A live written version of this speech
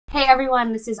Hey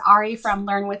everyone, this is Ari from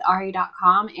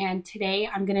learnwithari.com, and today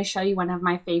I'm going to show you one of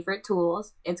my favorite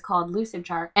tools. It's called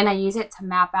LucidChart, and I use it to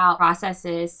map out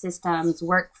processes, systems,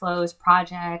 workflows,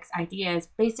 projects, ideas,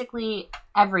 basically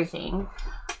everything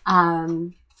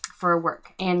for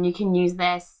work. And you can use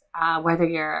this whether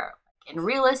you're in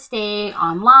real estate,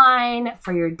 online,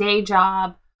 for your day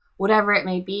job, whatever it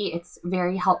may be. It's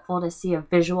very helpful to see a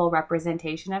visual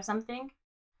representation of something.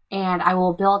 And I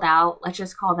will build out, let's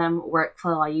just call them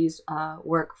workflow. I use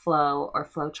workflow or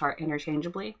flowchart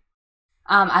interchangeably.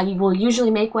 I will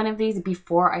usually make one of these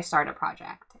before I start a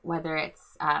project, whether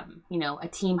it's, a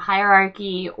team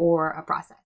hierarchy or a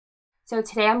process. So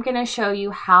today I'm going to show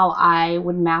you how I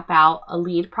would map out a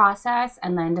lead process.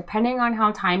 And then depending on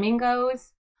how timing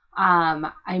goes,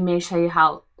 I may show you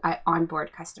how I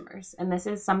onboard customers. And this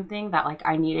is something that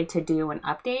I needed to do an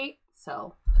update.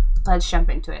 So let's jump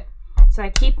into it. So I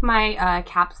keep my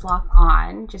caps lock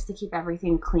on just to keep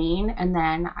everything clean. And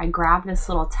then I grab this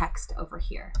little text over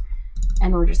here.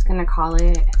 And we're just going to call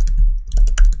it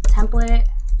template.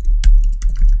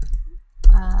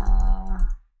 Call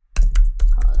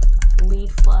it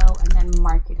lead flow and then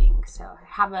marketing. So I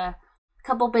have a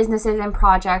couple businesses and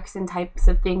projects and types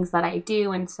of things that I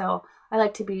do. And so I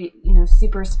like to be,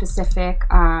 super specific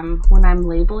when I'm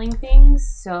labeling things.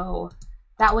 So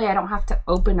that way I don't have to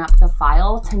open up the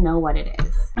file to know what it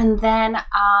is. And then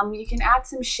you can add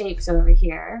some shapes over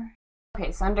here.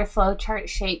 Okay, so under flowchart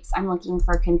shapes, I'm looking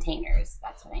for containers.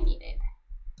 That's what I needed.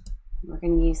 We're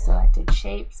going to use selected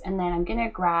shapes. And then I'm going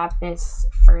to grab this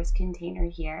first container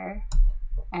here.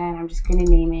 And I'm just going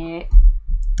to name it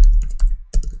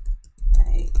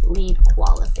lead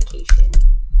qualification.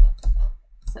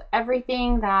 So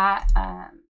everything that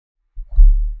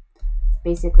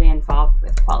basically involved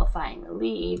with qualifying the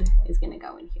lead is going to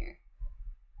go in here.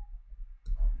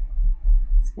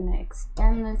 Just going to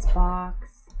extend this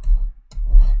box.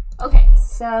 Okay,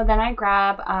 so then I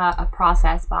grab a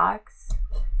process box,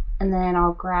 and then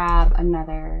I'll grab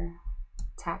another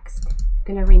text. I'm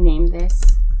going to rename this,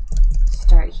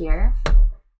 start here.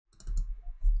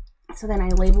 So then I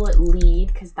label it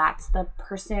lead because that's the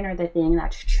person or the thing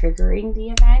that's triggering the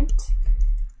event.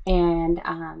 And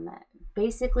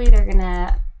basically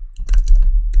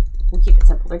we'll keep it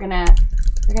simple. They're gonna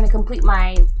complete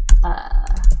my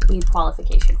lead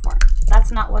qualification form. That's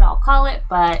not what I'll call it,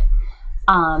 but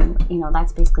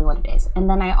that's basically what it is. And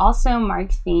then I also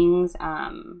mark things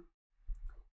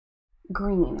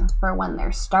green for when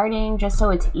they're starting, just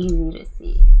so it's easy to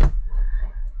see.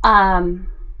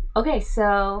 Okay,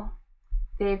 so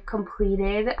they've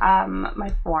completed my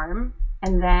form,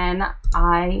 and then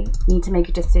I need to make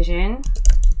a decision,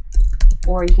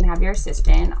 or you can have your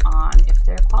assistant on if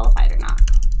they're qualified or not,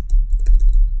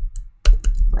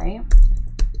 right?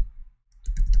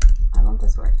 Why won't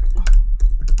this work?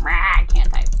 I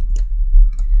can't type.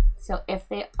 So if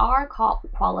they are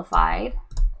qualified,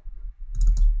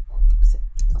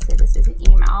 let's say this is an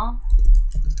email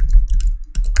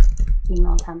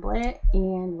template,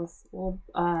 and we'll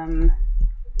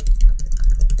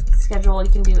schedule.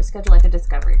 You can schedule like a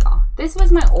discovery call. This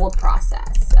was my old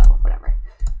process, so whatever.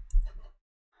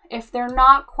 If they're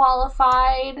not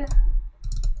qualified,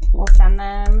 we'll send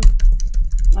them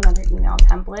another email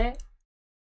template,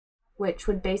 which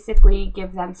would basically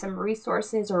give them some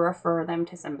resources or refer them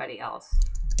to somebody else.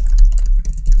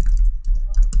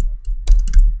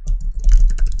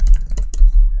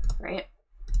 Right?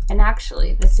 And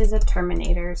actually, this is a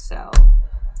terminator, so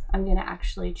I'm going to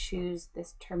actually choose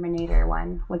this terminator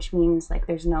one, which means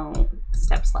there's no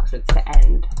steps left. It's the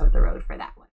end of the road for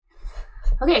that one.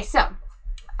 Okay, so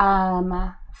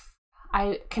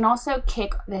I can also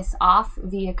kick this off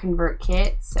via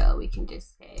ConvertKit, so we can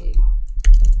just say,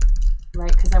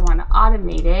 right, because I want to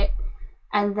automate it.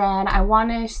 And then I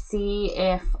want to see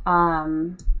if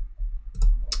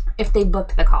they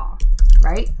booked the call,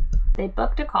 right? They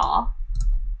booked a call.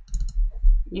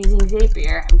 Using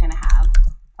Zapier, I'm going to have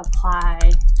apply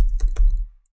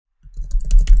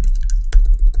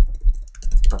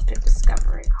booked a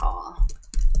discovery call.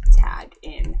 Tag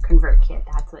in ConvertKit,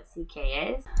 that's what CK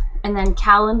is. And then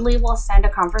Calendly will send a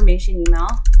confirmation email,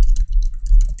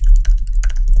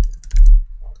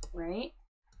 right?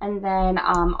 And then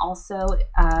also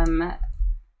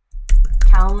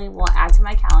Calendly will add to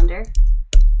my calendar,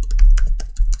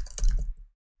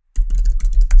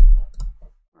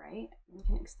 right? We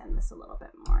can extend this a little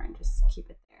bit more and just keep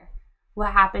it there.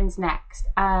 What happens next?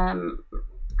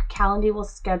 Calendly will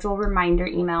schedule reminder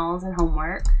emails and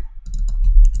homework.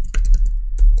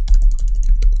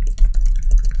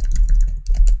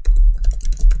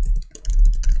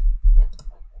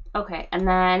 Okay, and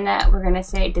then we're gonna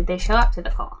say, did they show up to the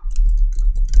call?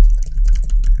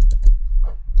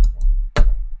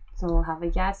 So we'll have a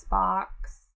yes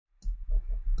box.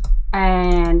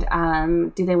 And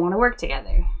do they want to work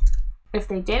together? If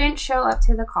they didn't show up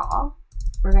to the call,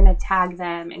 we're going to tag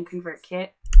them in ConvertKit.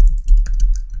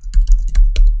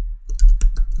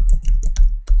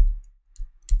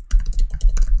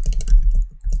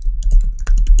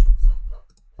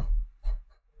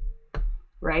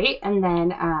 Right? And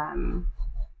then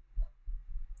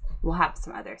we'll have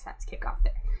some other steps kick off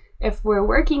there. If we're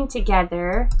working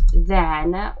together,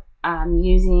 then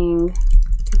using, I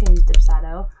think I used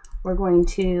Dipsado, we're going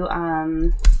to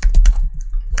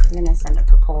send a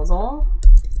proposal.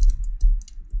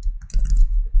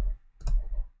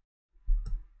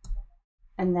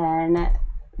 And then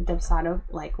Dipsado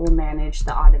will manage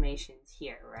the automations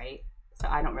here, right? So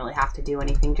I don't really have to do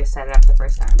anything, just set it up the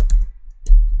first time.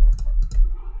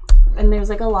 And there's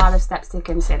a lot of steps to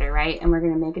consider, right? And we're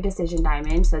going to make a decision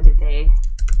diamond. So did they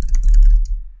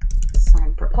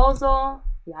sign proposal?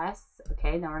 Yes.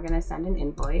 Okay, then we're going to send an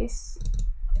invoice.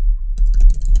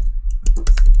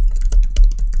 Oops.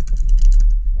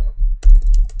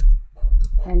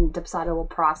 And Dipsado will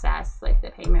process the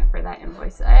payment for that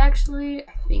invoice. I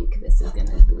think this is going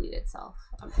to delete itself.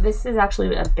 This is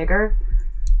actually a bigger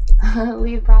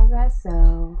lead process, so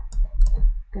I'm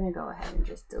going to go ahead and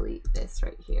just delete this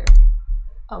right here.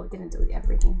 Oh, it didn't delete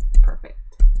everything. Perfect.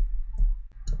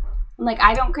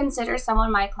 I don't consider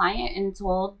someone my client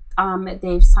until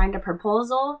they've signed a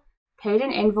proposal, paid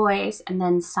an invoice, and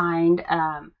then signed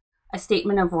a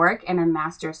statement of work and a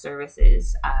master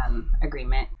services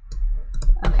agreement.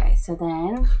 Okay, so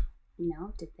then,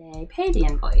 did they pay the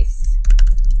invoice?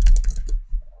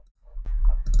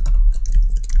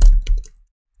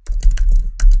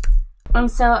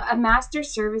 And so a master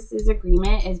services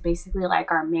agreement is basically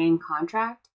our main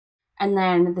contract. And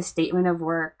then the statement of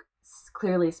work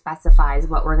clearly specifies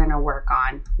what we're going to work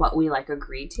on, what we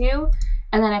agree to.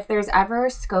 And then if there's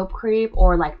ever scope creep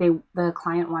or the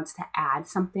client wants to add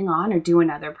something on or do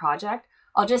another project,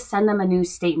 I'll just send them a new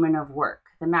statement of work.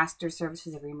 The master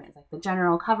services agreement is the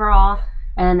general coverall,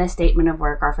 and then the statement of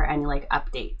work are for any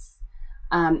updates.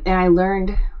 And I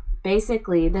learned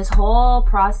basically this whole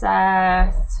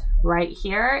process right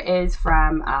here is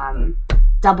from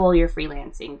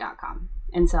doubleyourfreelancing.com.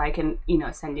 And so I can,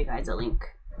 send you guys a link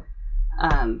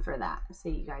for that, so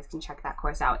you guys can check that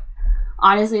course out.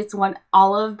 Honestly, it's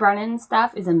all of Brennan's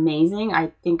stuff is amazing.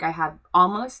 I think I have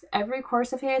almost every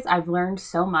course of his. I've learned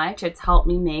so much. It's helped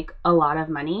me make a lot of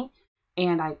money,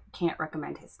 and I can't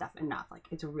recommend his stuff enough.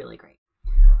 It's really great.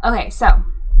 Okay, so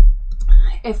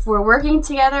if we're working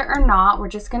together or not, we're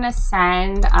just gonna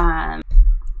send, I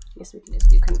guess we can just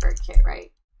do ConvertKit,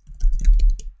 right?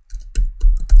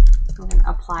 We're gonna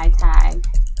apply tag,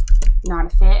 not a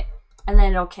fit, and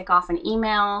then it'll kick off an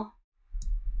email,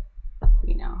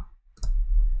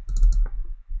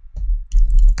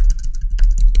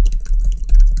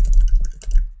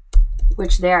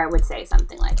 which there I would say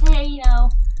something like, hey,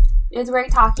 it was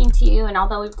great talking to you, and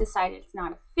although we've decided it's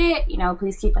not a fit,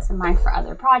 please keep us in mind for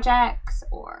other projects,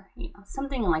 or,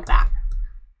 something like that.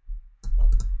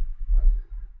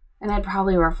 And I'd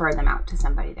probably refer them out to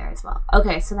somebody there as well.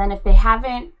 Okay, so then if they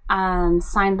haven't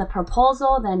signed the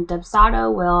proposal, then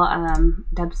Dipsado will,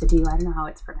 Dipsado, I don't know how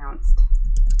it's pronounced,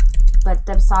 but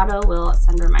Dipsado will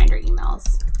send reminder emails.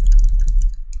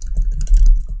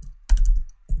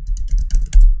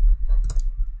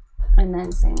 And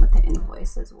then same with the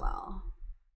invoice as well.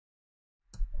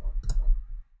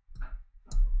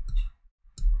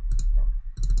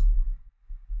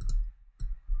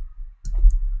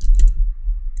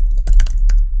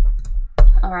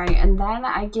 All right, and then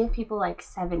I give people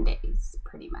 7 days,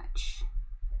 pretty much.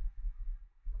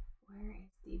 Where is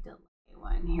the delay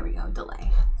one? Here we go,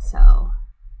 delay. So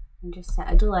I just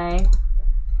set a delay.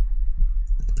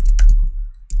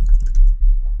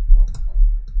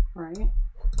 Right.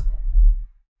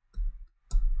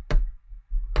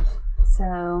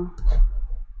 So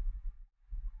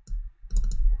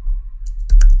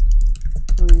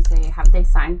we're going to say, have they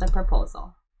signed the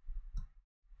proposal?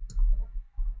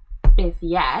 If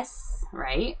yes,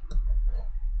 right,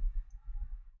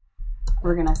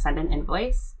 we're going to send an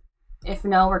invoice. If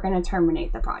no, we're going to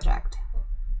terminate the project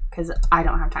because I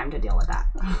don't have time to deal with that.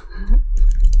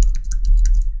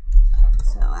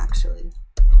 So actually,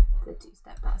 the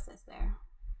two-step process there.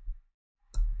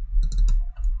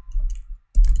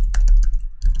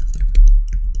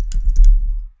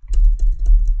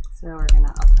 So we're going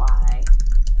to apply.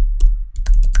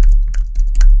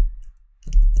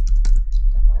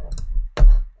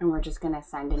 And we're just going to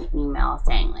send an email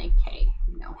saying hey,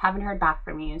 haven't heard back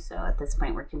from you. So at this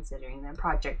point, we're considering the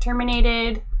project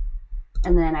terminated.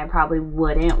 And then I probably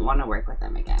wouldn't want to work with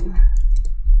them again.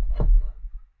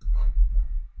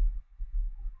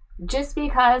 just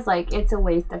because like it's a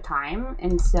waste of time.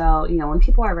 And so, you know, when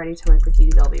people are ready to work with you,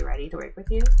 they'll be ready to work with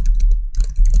you.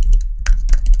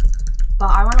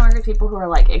 But I want to work with people who are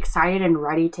like excited and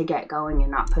ready to get going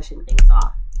and not pushing things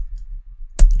off.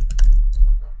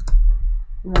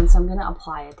 And then so I'm going to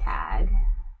apply a tag.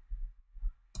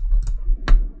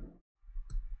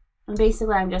 And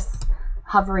basically I'm just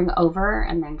hovering over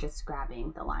and then just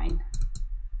grabbing the line.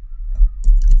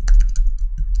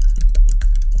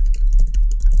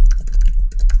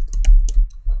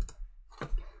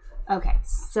 Okay,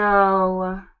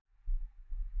 so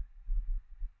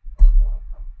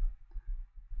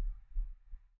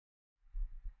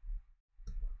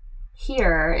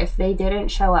here, if they didn't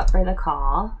show up for the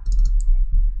call,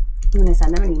 I'm going to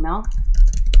send them an email.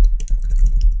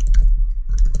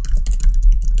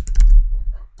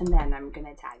 And then I'm going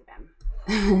to tag them.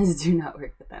 Do not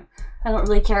work with them. I don't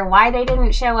really care why they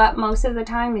didn't show up most of the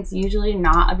time. It's usually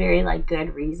not a very like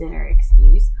good reason or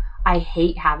excuse. I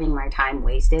hate having my time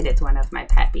wasted. It's one of my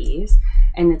pet peeves.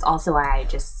 And it's also why I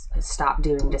just stopped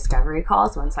doing discovery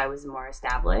calls once I was more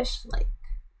established. Like,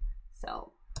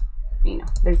 so, you know,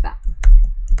 there's that.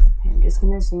 Okay, I'm just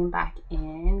going to zoom back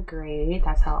in. Great.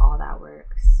 That's how all that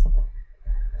works.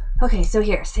 Okay, so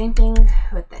here, same thing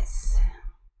with this.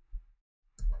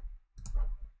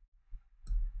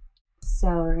 So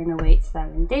we're going to wait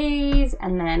 7 days,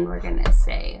 and then we're going to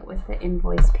say, was the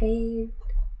invoice paid?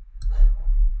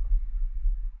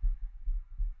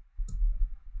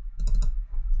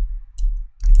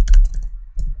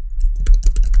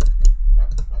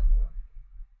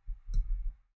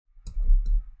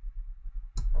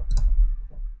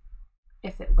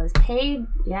 If it was paid,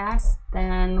 yes,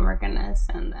 then we're gonna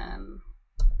send them,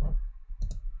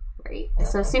 right?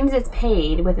 So as soon as it's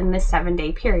paid within this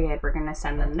 7-day period, we're gonna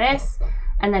send them this.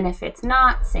 And then if it's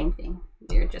not, same thing.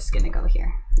 You're just gonna go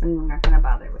here and we're not gonna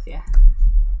bother with you.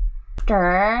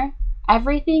 After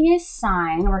everything is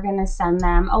signed, we're gonna send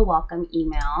them a welcome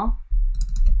email.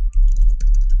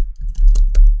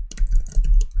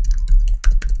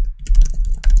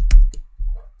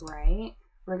 Right?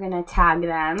 We're gonna tag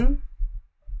them.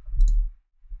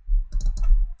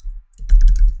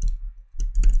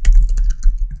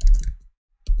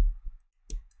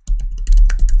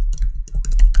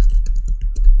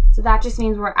 So that just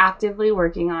means we're actively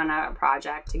working on a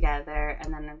project together,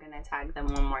 and then I'm going to tag them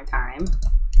one more time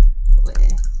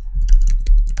with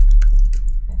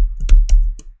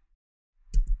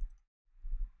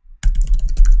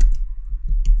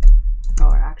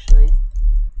or actually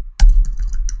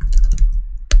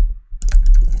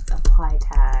it's apply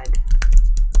tag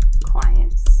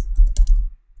clients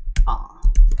all.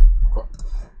 Cool.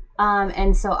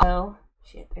 And so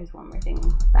shit, there's one more thing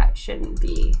that shouldn't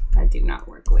be, that do not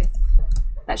work with.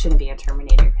 That shouldn't be a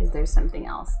terminator because there's something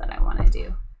else that I want to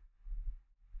do.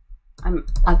 I'm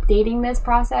updating this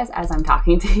process as I'm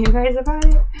talking to you guys about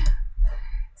it.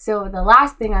 So the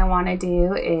last thing I want to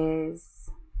do is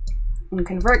in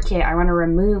ConvertKit, I want to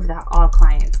remove that all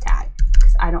clients tag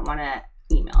because I don't want to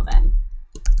email them.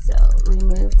 So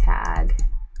remove tag,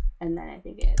 and then I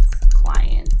think it's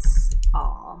clients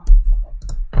all.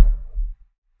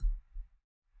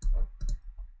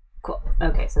 Cool.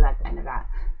 Okay, so that's the end of that.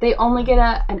 They only get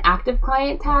an active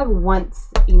client tag once,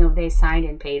 you know, they signed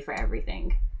and paid for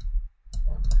everything.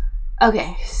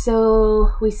 Okay,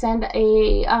 so we send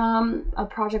a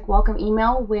project welcome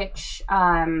email, which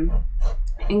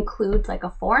includes like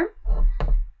a form.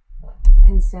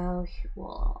 And so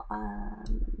we'll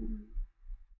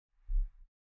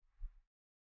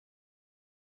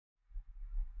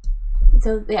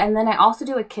and then I also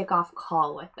do a kickoff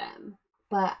call with them.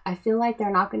 But I feel like they're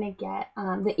not going to get,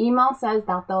 the email says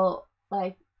that they'll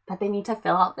that they need to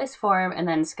fill out this form and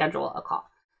then schedule a call.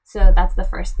 So that's the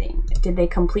first thing. Did they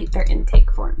complete their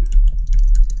intake form?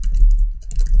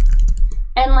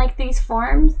 And like these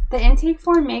forms, the intake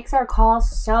form makes our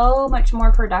calls so much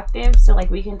more productive. So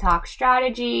like we can talk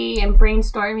strategy and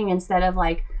brainstorming instead of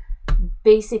like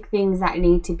basic things that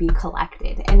need to be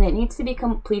collected. And it needs to be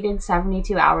completed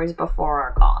 72 hours before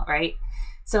our call, right?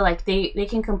 So like they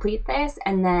can complete this,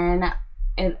 and then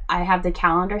I have the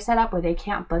calendar set up where they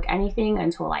can't book anything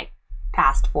until like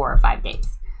past 4 or 5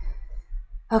 days.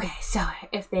 Okay, so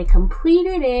if they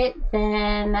completed it,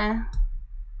 then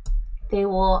they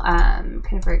will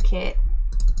ConvertKit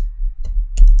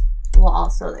will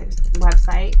also, there's the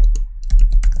website.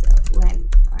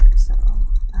 So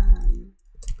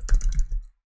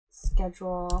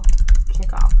schedule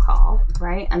kickoff call,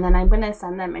 right? And then I'm going to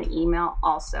send them an email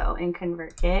also in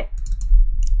ConvertKit.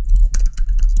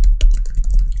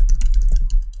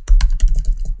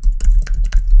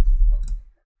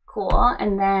 Cool.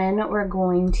 And then we're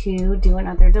going to do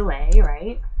another delay,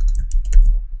 right?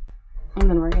 And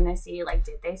then we're going to see, like,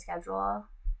 did they schedule?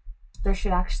 There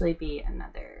should actually be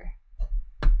another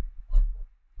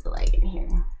delay in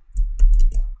here.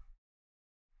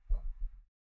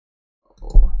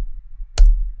 Oh.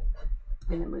 I'm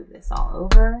going to move this all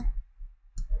over.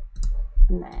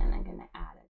 And then I'm going to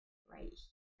add it right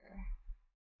here.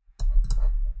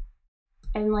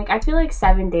 And like, I feel like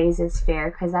 7 days is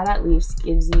fair because that at least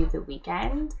gives you the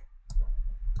weekend,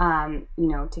 you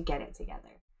know, to get it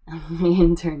together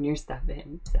and turn your stuff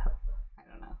in. So I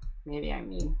don't know, maybe I'm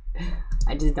mean.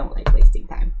 I just don't like wasting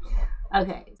time.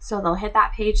 Okay, so they'll hit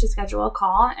that page to schedule a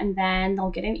call, and then they'll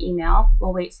get an email.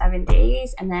 We'll wait 7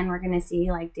 days, and then we're gonna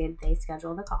see, like, did they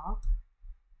schedule the call?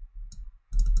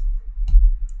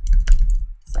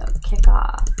 So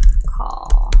kickoff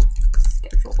call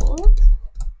scheduled.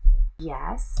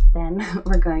 Yes, then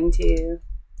we're going to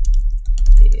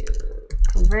do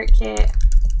ConvertKit,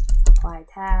 apply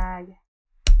tag,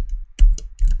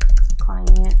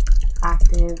 client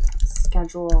active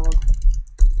scheduled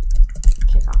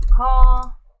kickoff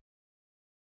call.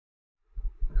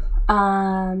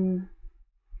 And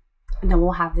then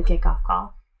we'll have the kickoff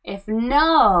call. If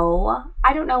no,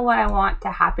 I don't know what I want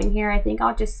to happen here. I think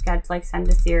I'll just send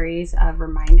a series of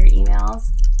reminder emails.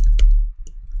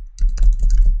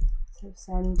 So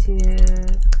send to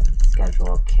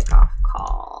schedule kickoff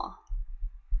call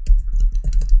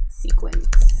sequence.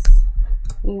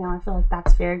 You know, I feel like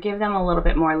that's fair. Give them a little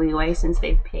bit more leeway since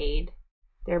they've paid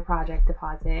their project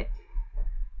deposit.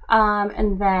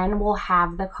 And then we'll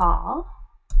have the call.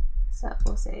 So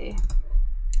we'll say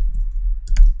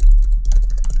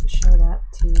showed up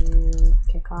to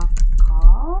kickoff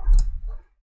call.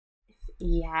 If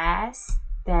yes,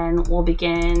 then we'll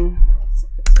begin.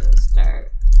 So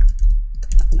start.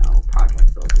 No,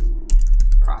 project building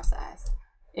process.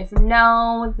 If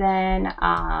no, then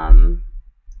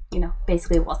you know,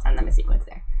 basically we'll send them a sequence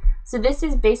there. So this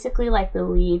is basically like the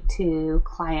lead to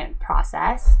client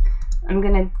process. I'm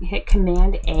gonna hit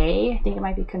Command A. I think it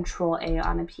might be Control A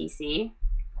on a PC.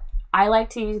 I like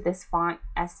to use this font,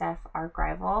 SF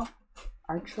Archival,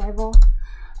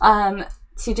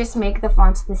 to just make the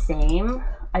fonts the same.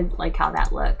 I like how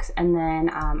that looks. And then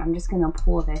I'm just gonna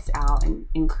pull this out and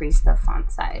increase the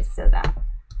font size so that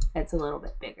it's a little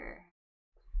bit bigger.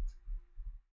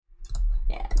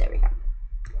 Yeah, there we go.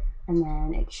 And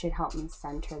then it should help me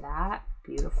center that.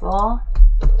 Beautiful.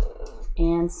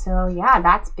 And so yeah,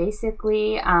 that's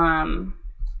basically you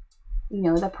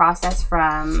know, the process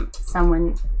from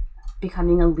someone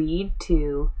becoming a lead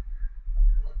to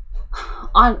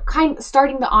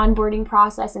starting the onboarding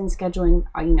process and scheduling,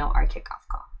 you know, our kickoff